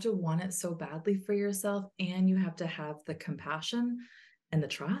 You have to want it so badly for yourself, and you have to have the compassion and the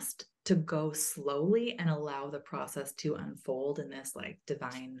trust to go slowly and allow the process to unfold in this like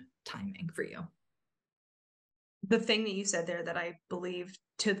divine timing for you. The thing that you said there that I believe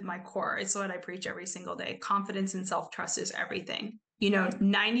to my core, it's what I preach every single day. Confidence and self-trust is everything.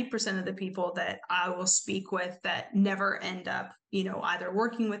 90% of the people that I will speak with that never end up, either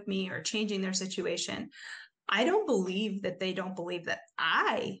working with me or changing their situation, I don't believe that they don't believe that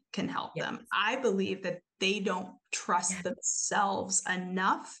I can help them. I believe that they don't trust themselves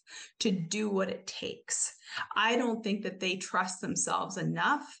enough to do what it takes. I don't think that they trust themselves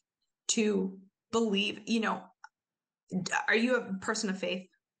enough to believe, are you a person of faith?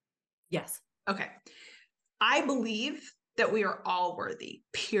 Yes. Okay. I believe that we are all worthy,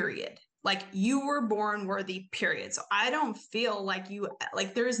 period. Like you were born worthy, period. So I don't feel like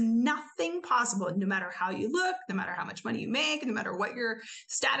there's nothing possible, no matter how you look, no matter how much money you make, no matter what your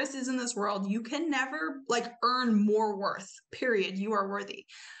status is in this world, you can never earn more worth, period. You are worthy.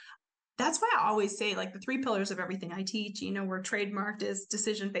 That's why I always say the 3 pillars of everything I teach, we're trademarked as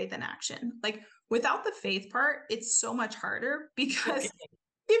decision, faith, and action. Without the faith part, it's so much harder because it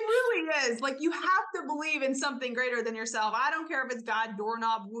really is. You have to believe in something greater than yourself. I don't care if it's God,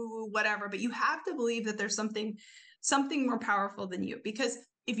 doorknob, woo-woo, whatever, but you have to believe that there's something more powerful than you. Because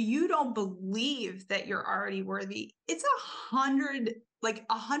if you don't believe that you're already worthy, it's 100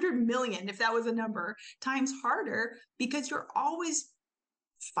 million, if that was a number, times harder because you're always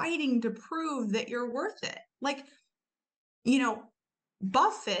fighting to prove that you're worth it.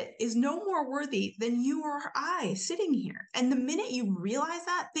 Buffett is no more worthy than you or I sitting here. And the minute you realize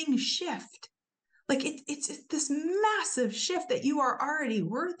that, things shift. It's this massive shift that you are already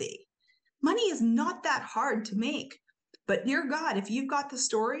worthy. Money is not that hard to make. But dear God, if you've got the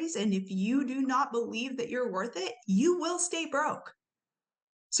stories and if you do not believe that you're worth it, you will stay broke.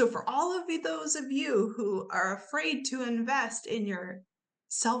 So for all of those of you who are afraid to invest in your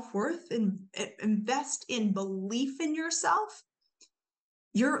self-worth and invest in belief in yourself,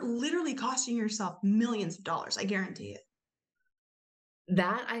 you're literally costing yourself millions of dollars. I guarantee it.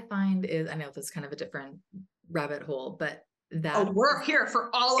 That I find is, I know this is kind of a different rabbit hole, but we're here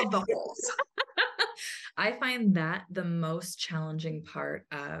for all of the holes. I find that the most challenging part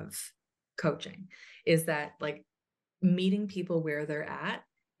of coaching is that meeting people where they're at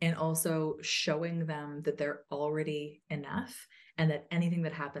and also showing them that they're already enough and that anything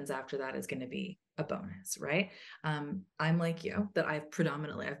that happens after that is going to be a bonus, right? I'm like you, that I've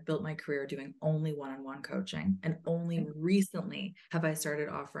built my career doing only one-on-one coaching, and only recently have I started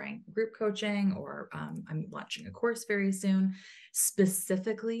offering group coaching, or I'm launching a course very soon,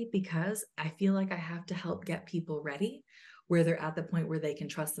 specifically because I feel like I have to help get people ready where they're at the point where they can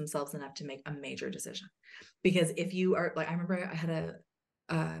trust themselves enough to make a major decision. Because if you are I remember I had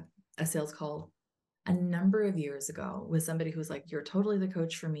a sales call a number of years ago with somebody who's like, you're totally the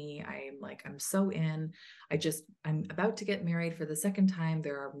coach for me. I'm so in. I'm about to get married for the 2nd time.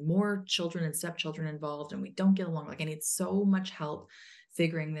 There are more children and stepchildren involved, and we don't get along. I need so much help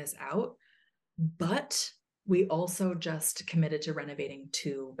figuring this out. But we also just committed to renovating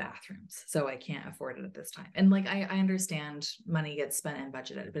 2 bathrooms. So I can't afford it at this time. And I understand money gets spent and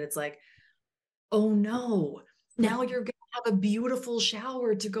budgeted, but it's oh no, now you're going to have a beautiful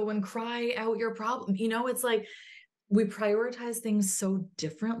shower to go and cry out your problem. It's we prioritize things so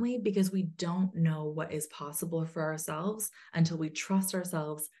differently because we don't know what is possible for ourselves until we trust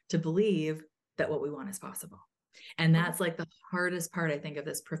ourselves to believe that what we want is possible. And that's the hardest part, I think, of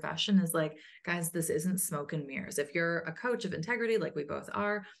this profession is guys, this isn't smoke and mirrors. If you're a coach of integrity, like we both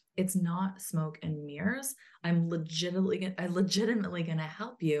are, it's not smoke and mirrors. I'm legitimately going to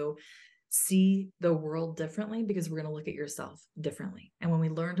help you see the world differently, because we're going to look at yourself differently. And when we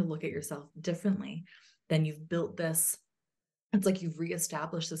learn to look at yourself differently, then you've built this, it's you've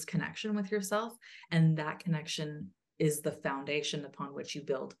reestablished this connection with yourself. And that connection is the foundation upon which you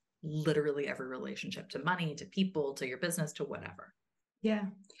build literally every relationship, to money, to people, to your business, to whatever. Yeah.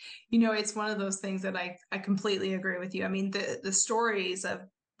 It's one of those things that I completely agree with you. I mean, the stories of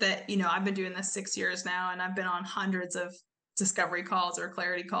that, I've been doing this 6 years now, and I've been on hundreds of discovery calls or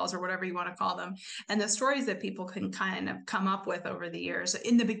clarity calls or whatever you want to call them. And the stories that people can kind of come up with over the years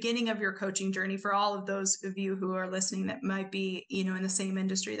in the beginning of your coaching journey, for all of those of you who are listening that might be, in the same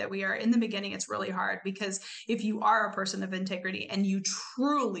industry that we are, in the beginning, it's really hard, because if you are a person of integrity and you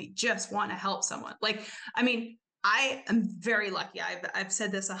truly just want to help someone, I am very lucky. I've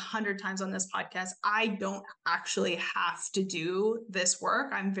said this 100 times on this podcast. I don't actually have to do this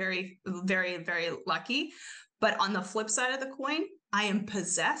work. I'm very, very, very lucky. But on the flip side of the coin, I am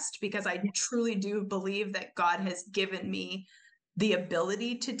possessed because I truly do believe that God has given me the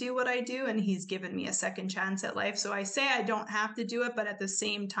ability to do what I do, and he's given me a second chance at life. So I say I don't have to do it, but at the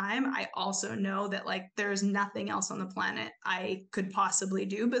same time, I also know that like there's nothing else on the planet I could possibly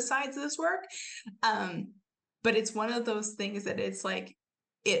do besides this work. But it's one of those things that it's like,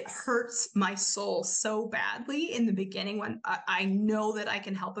 it hurts my soul so badly in the beginning when I know that I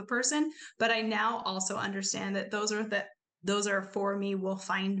can help a person, but I now also understand that those are for me, will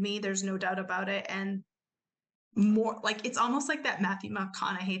find me. There's no doubt about it. And more like, it's almost like that Matthew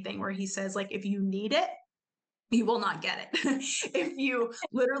McConaughey thing where he says, like, if you need it, you will not get it. If you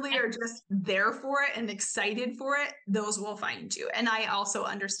literally are just there for it and excited for it, those will find you. And I also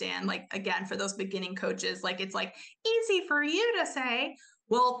understand, like, again, for those beginning coaches, like, it's like easy for you to say,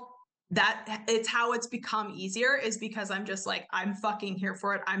 well, that it's how it's become easier is because I'm just like, I'm fucking here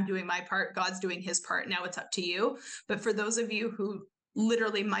for it. I'm doing my part. God's doing his part. Now it's up to you. But for those of you who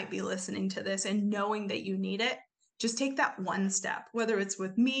literally might be listening to this and knowing that you need it, just take that one step, whether it's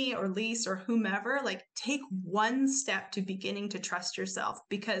with me or Leisse or whomever, like take one step to beginning to trust yourself,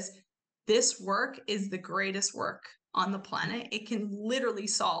 because this work is the greatest work on the planet. It can literally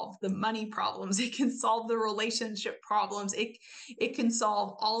solve the money problems. It can solve the relationship problems. It can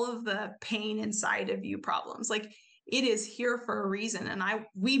solve all of the pain inside of you problems. Like, it is here for a reason. And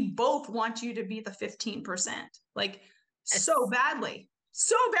we both want you to be the 15%, like so badly.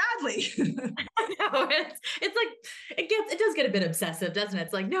 I know, it's like it does get a bit obsessive, doesn't it?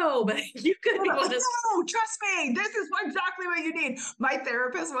 It's like, no, but you could be one of no, trust me, this is exactly what you need. My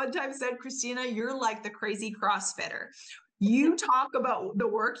therapist one time said, Christina, you're like the crazy CrossFitter. You talk about the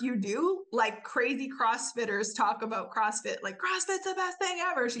work you do like crazy CrossFitters talk about CrossFit. Like, CrossFit's the best thing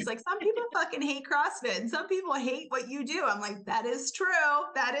ever. She's like, some people fucking hate CrossFit and some people hate what you do. I'm like, that is true.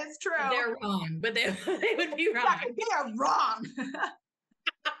 That is true. They're wrong, but they would be wrong. Exactly. They are wrong.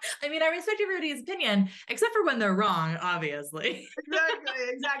 I mean, I respect everybody's opinion, except for when they're wrong, obviously.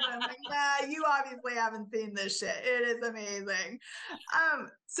 Exactly. I'm like, nah, you obviously haven't seen this shit. It is amazing.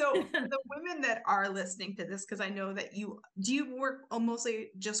 So the women that are listening to this, because I know that do you work mostly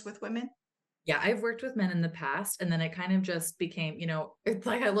just with women? Yeah, I've worked with men in the past, and then it kind of just became, it's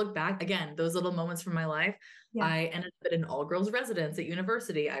like I look back again, those little moments from my life. Yeah. I ended up at an all-girls residence at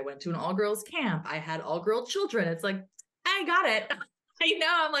university. I went to an all-girls camp. I had all-girl children. It's like, I got it.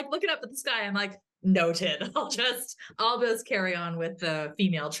 I'm like looking up at the sky. I'm like, noted. I'll just carry on with the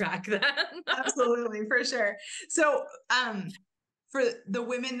female track then. Absolutely, for sure. So, for the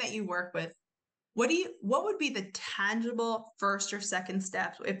women that you work with, what would be the tangible first or second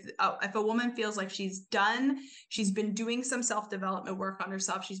steps if a woman feels like she's been doing some self-development work on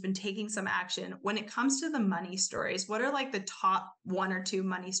herself, she's been taking some action when it comes to the money stories? What are like the top one or two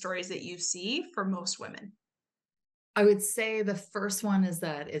money stories that you see for most women? I would say the first one is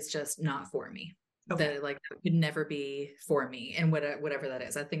that it's just not for me. Okay. That it could never be for me, and whatever that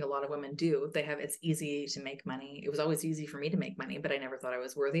is. I think a lot of women do. It's easy to make money. It was always easy for me to make money, but I never thought I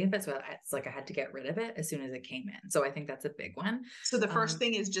was worthy of it. So it's like I had to get rid of it as soon as it came in. So I think that's a big one. So the first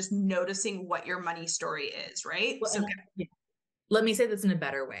thing is just noticing what your money story is, right? Well, so yeah. Let me say this in a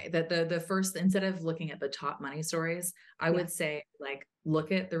better way, that the first, instead of looking at the top money stories, I would say, like,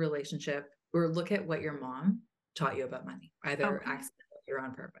 look at the relationship, or look at what your mom taught you about money, either accidentally or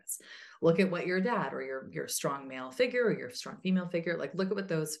on purpose. Look at what your dad or your strong male figure or your strong female figure, like, look at what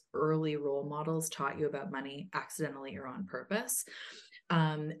those early role models taught you about money, accidentally or on purpose.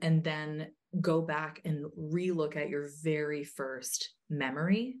 And then go back and relook at your very first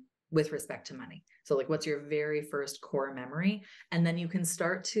memory with respect to money. So, like, what's your very first core memory? And then you can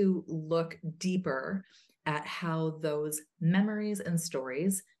start to look deeper at how those memories and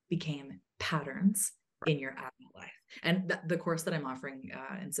stories became patterns in your adult life. And the course that I'm offering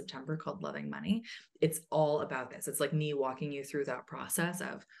in September, called Loving Money, it's all about this. It's like me walking you through that process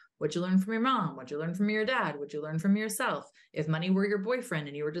of what'd you learn from your mom, what'd you learn from your dad, what'd you learn from yourself. If money were your boyfriend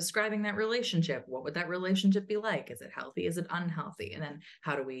and you were describing that relationship, what would that relationship be like? Is it healthy? Is it unhealthy? And then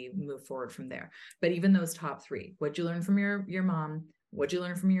how do we move forward from there? But even those top three, what'd you learn from your mom, what'd you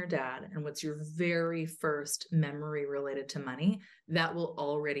learn from your dad, and what's your very first memory related to money, that will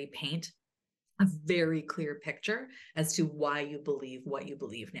already paint a very clear picture as to why you believe what you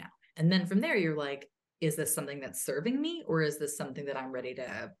believe now. And then from there, you're like, is this something that's serving me, or is this something that I'm ready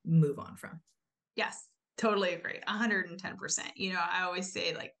to move on from? Yes, totally agree. 110%. I always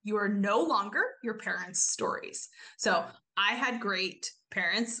say, like, you are no longer your parents' stories. So I had great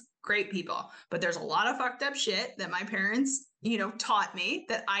parents. great people, but there's a lot of fucked up shit that my parents, taught me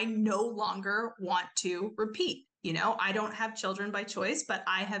that I no longer want to repeat. I don't have children by choice, but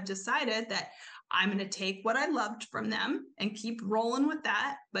I have decided that I'm going to take what I loved from them and keep rolling with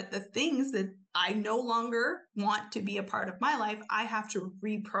that. But the things that I no longer want to be a part of my life, I have to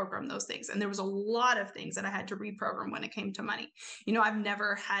reprogram those things. And there was a lot of things that I had to reprogram when it came to money. I've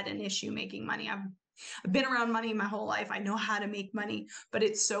never had an issue making money. I've been around money my whole life. I know how to make money, but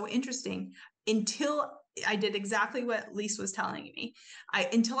it's so interesting until I did exactly what Leisse was telling me.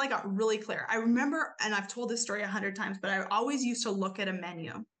 Until I got really clear. I remember, and I've told this story 100 times, but I always used to look at a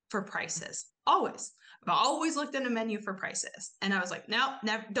menu for prices. Always. I've always looked at a menu for prices. And I was like, no,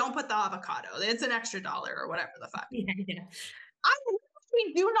 never, don't put the avocado. It's an extra $1 or whatever the fuck. Yeah. I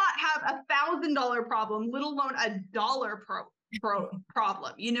literally do not have $1,000 problem, let alone $1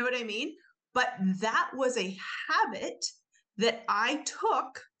 problem. You know what I mean? But that was a habit that I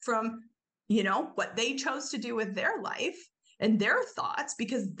took from, what they chose to do with their life and their thoughts,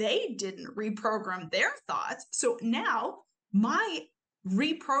 because they didn't reprogram their thoughts. So now my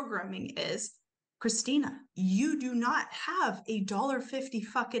reprogramming is, Christina, you do not have a $1.50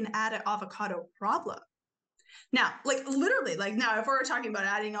 fucking added avocado problem. Now, literally, now if we're talking about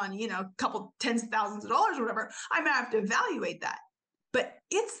adding on, a couple tens of thousands of dollars or whatever, I might have to evaluate that. But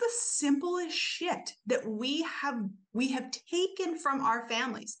it's the simplest shit that we have taken from our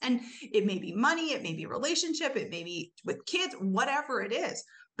families. And it may be money, it may be relationship, it may be with kids, whatever it is.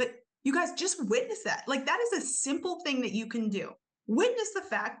 But you guys just witness that. That is a simple thing that you can do. Witness the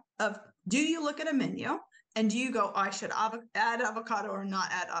fact of, do you look at a menu and do you go, I should add avocado or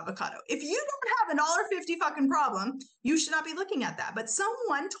not add avocado? If you don't have a $1.50 fucking problem, you should not be looking at that. But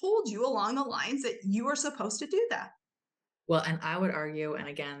someone told you along the lines that you are supposed to do that. Well, and I would argue, and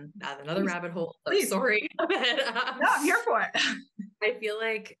again, another rabbit hole. Please. Sorry. No, I'm here for it. I feel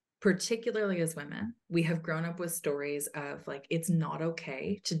like, particularly as women, we have grown up with stories of it's not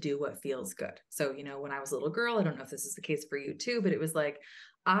okay to do what feels good. So, when I was a little girl, I don't know if this is the case for you too, but it was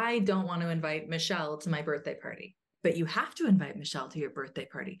I don't want to invite Michelle to my birthday party, but you have to invite Michelle to your birthday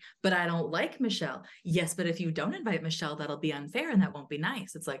party. But I don't like Michelle. Yes, but if you don't invite Michelle, that'll be unfair and that won't be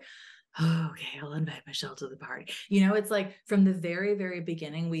nice. It's oh, okay, I'll invite Michelle to the party. It's from the very, very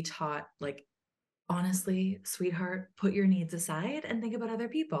beginning, we taught honestly, sweetheart, put your needs aside and think about other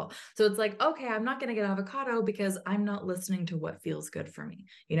people. So it's okay, I'm not going to get avocado because I'm not listening to what feels good for me.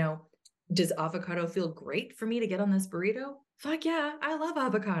 Does avocado feel great for me to get on this burrito? Fuck yeah, I love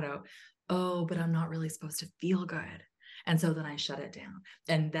avocado. Oh, but I'm not really supposed to feel good. And so then I shut it down.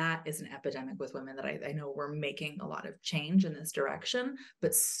 And that is an epidemic with women that I know we're making a lot of change in this direction.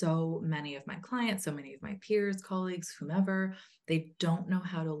 But so many of my clients, so many of my peers, colleagues, whomever, they don't know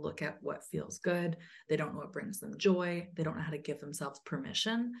how to look at what feels good. They don't know what brings them joy. They don't know how to give themselves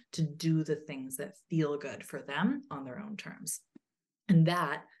permission to do the things that feel good for them on their own terms. And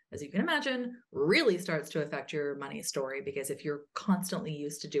that, as you can imagine, really starts to affect your money story, because if you're constantly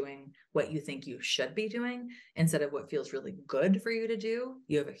used to doing what you think you should be doing instead of what feels really good for you to do,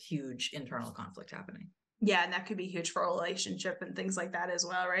 you have a huge internal conflict happening. Yeah, and that could be huge for a relationship and things like that as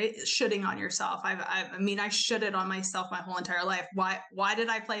well, right? Shitting on yourself. I shitted on myself my whole entire life. Why did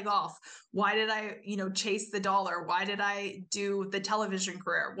I play golf? Why did I, chase the dollar? Why did I do the television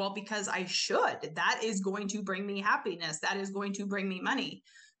career? Well, because I should. That is going to bring me happiness. That is going to bring me money.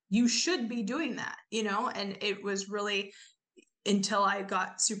 You should be doing that, and it was really until I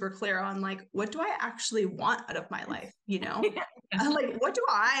got super clear on what do I actually want out of my life? What do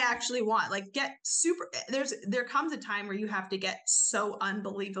I actually want? There comes a time where you have to get so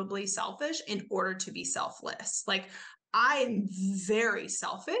unbelievably selfish in order to be selfless. I am very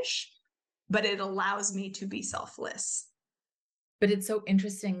selfish, but it allows me to be selfless. But it's so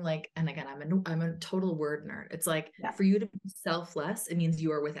interesting, and again, I'm a total word nerd. It's for you to be selfless, it means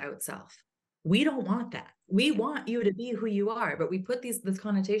you are without self. We don't want that. We want you to be who you are, but we put this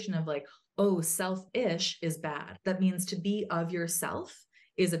connotation of oh, selfish is bad. That means to be of yourself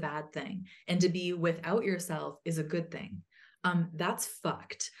is a bad thing. And to be without yourself is a good thing. That's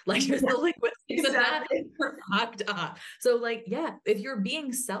fucked. There's the linguistics of that is fucked up. So if you're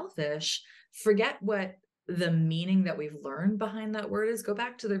being selfish, forget what the meaning that we've learned behind that word is. Go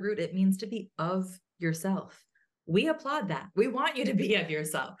back to the root. It means to be of yourself. We applaud that. We want you to be of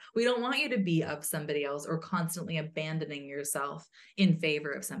yourself. We don't want you to be of somebody else or constantly abandoning yourself in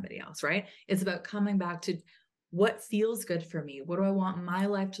favor of somebody else, right? It's about coming back to what feels good for me. What do I want my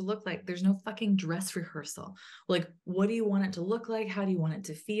life to look like? There's no fucking dress rehearsal. What do you want it to look like? How do you want it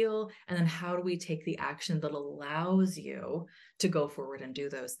to feel? And then how do we take the action that allows you to go forward and do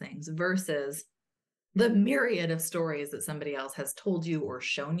those things versus the myriad of stories that somebody else has told you or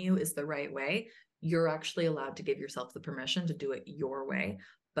shown you is the right way, you're actually allowed to give yourself the permission to do it your way.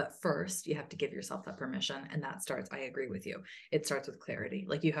 But first, you have to give yourself that permission. And that starts, I agree with you. It starts with clarity.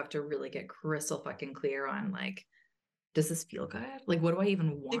 Like, you have to really get crystal fucking clear on, like, does this feel good? Like, what do I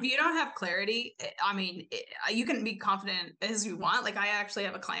even want? If you don't have clarity, I mean, you can be confident as you want. Like, I actually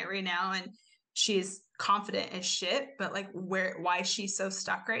have a client right now, and she's confident as shit, but like, why she's so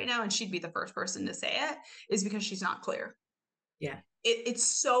stuck right now, and she'd be the first person to say it, is because she's not clear. Yeah. It's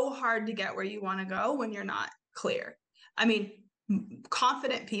so hard to get where you want to go when you're not clear. I mean,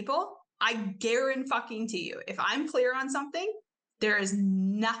 confident people, I guarantee you, if I'm clear on something, there is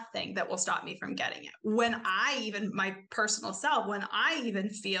nothing that will stop me from getting it. When my personal self, when I even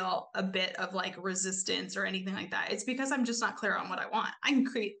feel a bit of like resistance or anything like that, it's because I'm just not clear on what I want. I can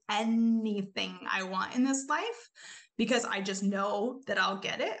create anything I want in this life because I just know that I'll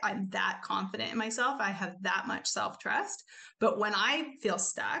get it. I'm that confident in myself. I have that much self-trust. But when I feel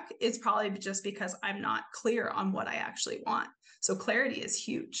stuck, it's probably just because I'm not clear on what I actually want. So clarity is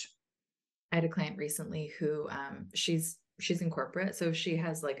huge. I had a client recently who she's in corporate. So she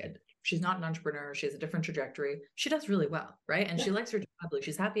has she's not an entrepreneur. She has a different trajectory. She does really well. Right. And she likes her job. Like,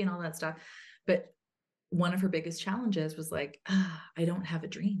 she's happy and all that stuff. But one of her biggest challenges was like, I don't have a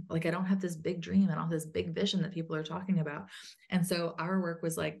dream. Like, I don't have this big dream and all this big vision that people are talking about. And so our work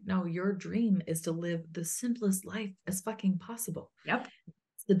was like, no, your dream is to live the simplest life as fucking possible. Yep.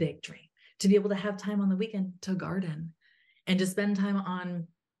 It's the big dream, to be able to have time on the weekend to garden and to spend time on,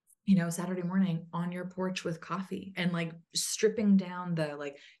 Saturday morning on your porch with coffee, and like stripping down the,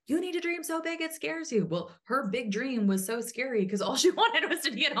 like, you need a dream so big it scares you. Well, her big dream was so scary because all she wanted was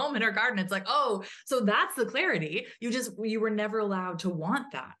to be at home in her garden. It's like, oh, so that's the clarity. You were never allowed to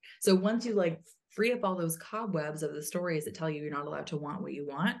want that. So once you like free up all those cobwebs of the stories that tell you you're not allowed to want what you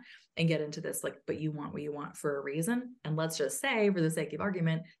want, and get into this, like, but you want what you want for a reason. And let's just say, for the sake of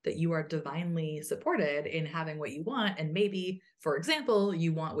argument, that you are divinely supported in having what you want. And maybe, for example,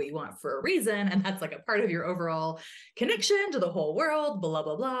 you want what you want for a reason. And that's like a part of your overall connection to the whole world, blah,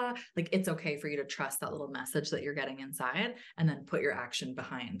 blah, blah. Like, it's okay for you to trust that little message that you're getting inside, and then put your action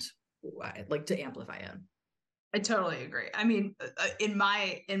behind, like, to amplify it. I totally agree. I mean, in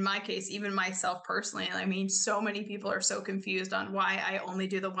my case, even myself personally, I mean, so many people are so confused on why I only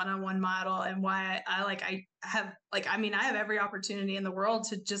do the one-on-one model, and why I have every opportunity in the world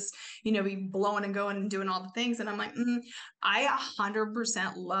to just, be blowing and going and doing all the things. And I'm like, I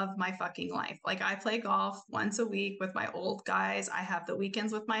 100% love my fucking life. Like, I play golf once a week with my old guys. I have the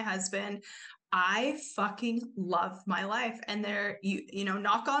weekends with my husband. I fucking love my life. And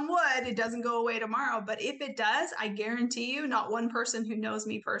knock on wood, it doesn't go away tomorrow. But if it does, I guarantee you, not one person who knows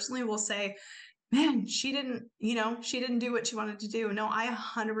me personally will say, man, she didn't do what she wanted to do. No, I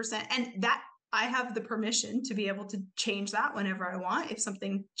 100%. And that I have the permission to be able to change that whenever I want. If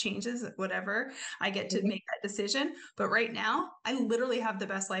something changes, whatever, I get to make that decision. But right now, I literally have the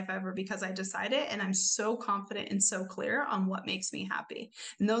best life ever because I decided, and I'm so confident and so clear on what makes me happy.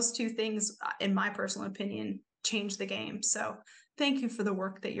 And those two things, in my personal opinion, change the game. So thank you for the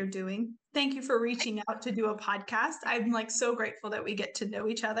work that you're doing. Thank you for reaching out to do a podcast. I'm like so grateful that we get to know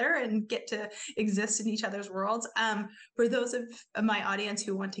each other and get to exist in each other's worlds. For those of my audience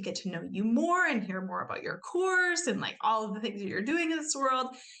who want to get to know you more and hear more about your course and like all of the things that you're doing in this world,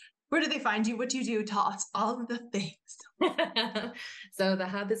 where do they find you? What do you do? Tell us all of the things. So the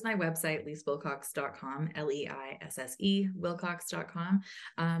hub is my website, leissewilcox.com, Leisse, Wilcox.com.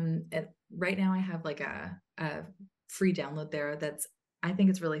 Right now I have like a free download there I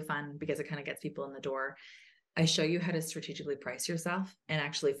think it's really fun because it kind of gets people in the door. I show you how to strategically price yourself and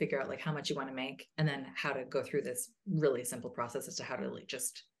actually figure out like how much you want to make, and then how to go through this really simple process as to how to like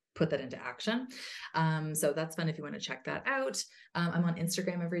just put that into action. So that's fun if you want to check that out. I'm on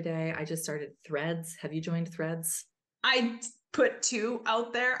Instagram every day. I just started Threads. Have you joined Threads? I put 2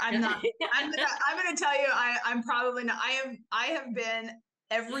 out there. I'm not, I'm going to tell you, I'm probably not. I have been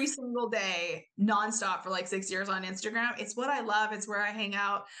every single day nonstop for like 6 years on Instagram. It's what I love. It's where I hang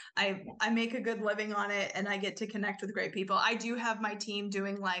out. I make a good living on it, and I get to connect with great people. I do have my team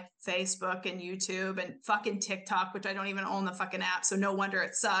doing like Facebook and YouTube and fucking TikTok, which I don't even own the fucking app. So no wonder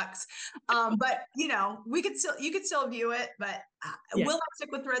it sucks. But you could still view it, but will I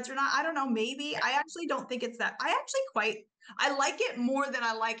stick with Threads or not? I don't know. Maybe. I actually don't think it's that. I like it more than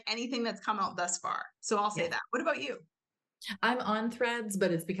I like anything that's come out thus far. So I'll say that. What about you? I'm on Threads, but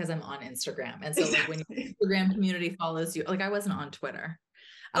it's because I'm on Instagram. And so like, when your Instagram community follows you, like I wasn't on Twitter.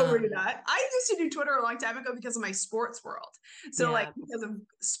 Oh, were you not? I used to do Twitter a long time ago because of my sports world. So like because of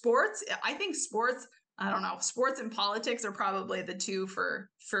sports, I think sports, I don't know, sports and politics are probably the two for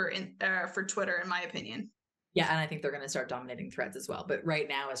Twitter, in my opinion. Yeah, and I think they're going to start dominating threads as well. But right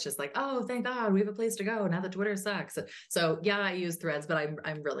now, it's just like, oh, thank God, we have a place to go now that Twitter sucks. So yeah, I use threads, but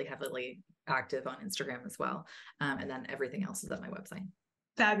I'm really heavily active on Instagram as well. And then everything else is at my website.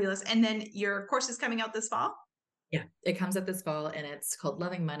 Fabulous. And then your course is coming out this fall? Yeah, it comes out this fall, and it's called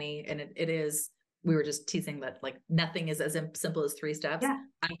Loving Money. And it is, we were just teasing that like nothing is as simple as 3 steps. Yeah.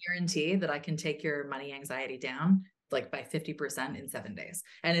 I guarantee that I can take your money anxiety down like by 50% in 7 days.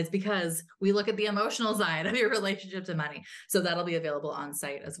 And it's because we look at the emotional side of your relationship to money. So that'll be available on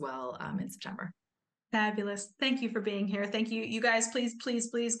site as well in September. Fabulous. Thank you for being here. Thank you. You guys, please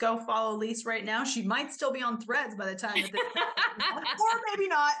go follow Leisse right now. She might still be on Threads by the time that this or maybe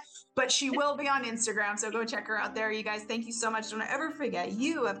not, but she will be on Instagram. So go check her out there. You guys, thank you so much. Don't ever forget,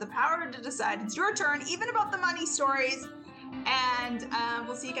 you have the power to decide. It's your turn, even about the money stories. And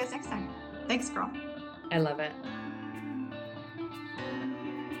we'll see you guys next time. Thanks, girl. I love it.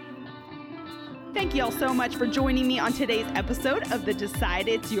 Thank you all so much for joining me on today's episode of the Decide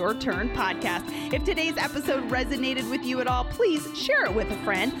It's Your Turn podcast. If today's episode resonated with you at all, please share it with a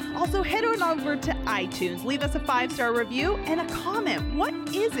friend. Also, head on over to iTunes, leave us a 5-star review and a comment. What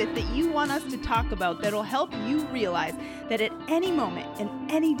is it that you want us to talk about that'll help you realize that at any moment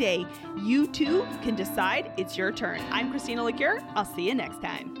and any day, you too can decide it's your turn? I'm Christina LeCure. I'll see you next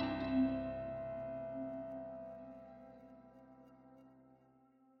time.